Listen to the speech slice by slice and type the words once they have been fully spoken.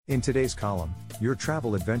In today's column, your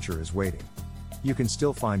travel adventure is waiting. You can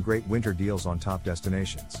still find great winter deals on top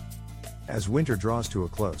destinations. As winter draws to a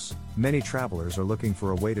close, many travelers are looking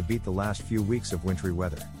for a way to beat the last few weeks of wintry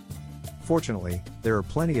weather. Fortunately, there are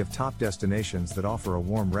plenty of top destinations that offer a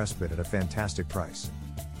warm respite at a fantastic price.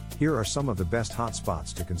 Here are some of the best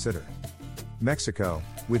hotspots to consider. Mexico,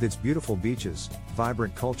 with its beautiful beaches,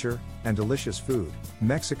 vibrant culture, and delicious food,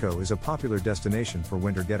 Mexico is a popular destination for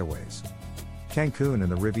winter getaways. Cancun and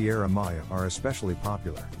the Riviera Maya are especially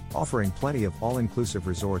popular, offering plenty of all-inclusive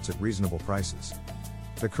resorts at reasonable prices.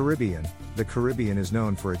 The Caribbean is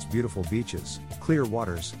known for its beautiful beaches, clear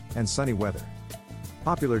waters, and sunny weather.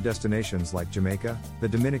 Popular destinations like Jamaica, the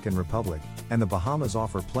Dominican Republic, and the Bahamas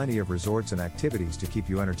offer plenty of resorts and activities to keep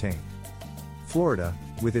you entertained. Florida,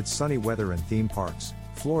 with its sunny weather and theme parks,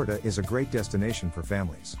 Florida is a great destination for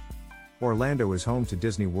families. Orlando is home to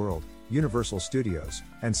Disney World, Universal Studios,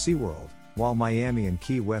 and SeaWorld, while Miami and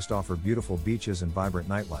Key West offer beautiful beaches and vibrant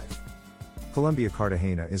nightlife. Colombia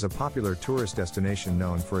Cartagena is a popular tourist destination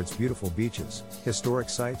known for its beautiful beaches, historic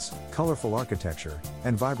sites, colorful architecture,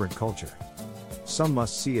 and vibrant culture. Some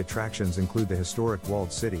must-see attractions include the historic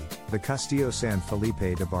walled city, the Castillo San Felipe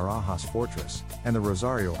de Barajas Fortress, and the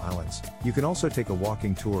Rosario Islands. You can also take a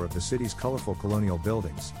walking tour of the city's colorful colonial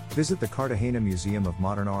buildings, visit the Cartagena Museum of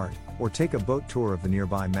Modern Art, or take a boat tour of the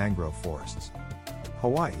nearby mangrove forests.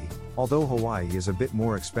 Hawaii. Although Hawaii is a bit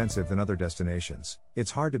more expensive than other destinations, it's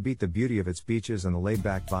hard to beat the beauty of its beaches and the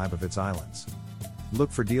laid-back vibe of its islands. Look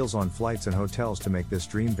for deals on flights and hotels to make this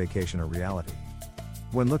dream vacation a reality.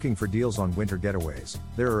 When looking for deals on winter getaways,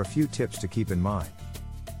 there are a few tips to keep in mind.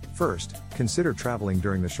 First, consider traveling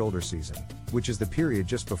during the shoulder season, which is the period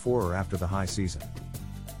just before or after the high season.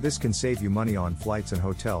 This can save you money on flights and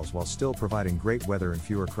hotels while still providing great weather and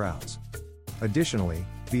fewer crowds. Additionally,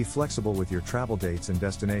 be flexible with your travel dates and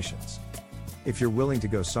destinations. If you're willing to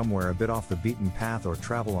go somewhere a bit off the beaten path or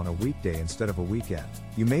travel on a weekday instead of a weekend,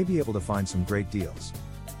 you may be able to find some great deals.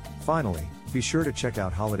 Finally, be sure to check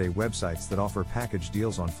out holiday websites that offer package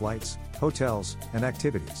deals on flights, hotels, and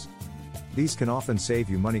activities. These can often save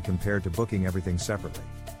you money compared to booking everything separately.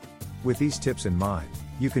 With these tips in mind,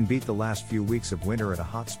 you can beat the last few weeks of winter at a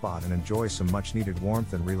hot spot and enjoy some much-needed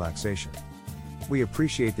warmth and relaxation. We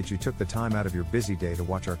appreciate that you took the time out of your busy day to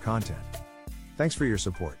watch our content. Thanks for your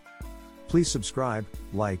support. Please subscribe,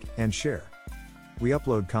 like, and share. We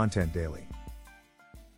upload content daily.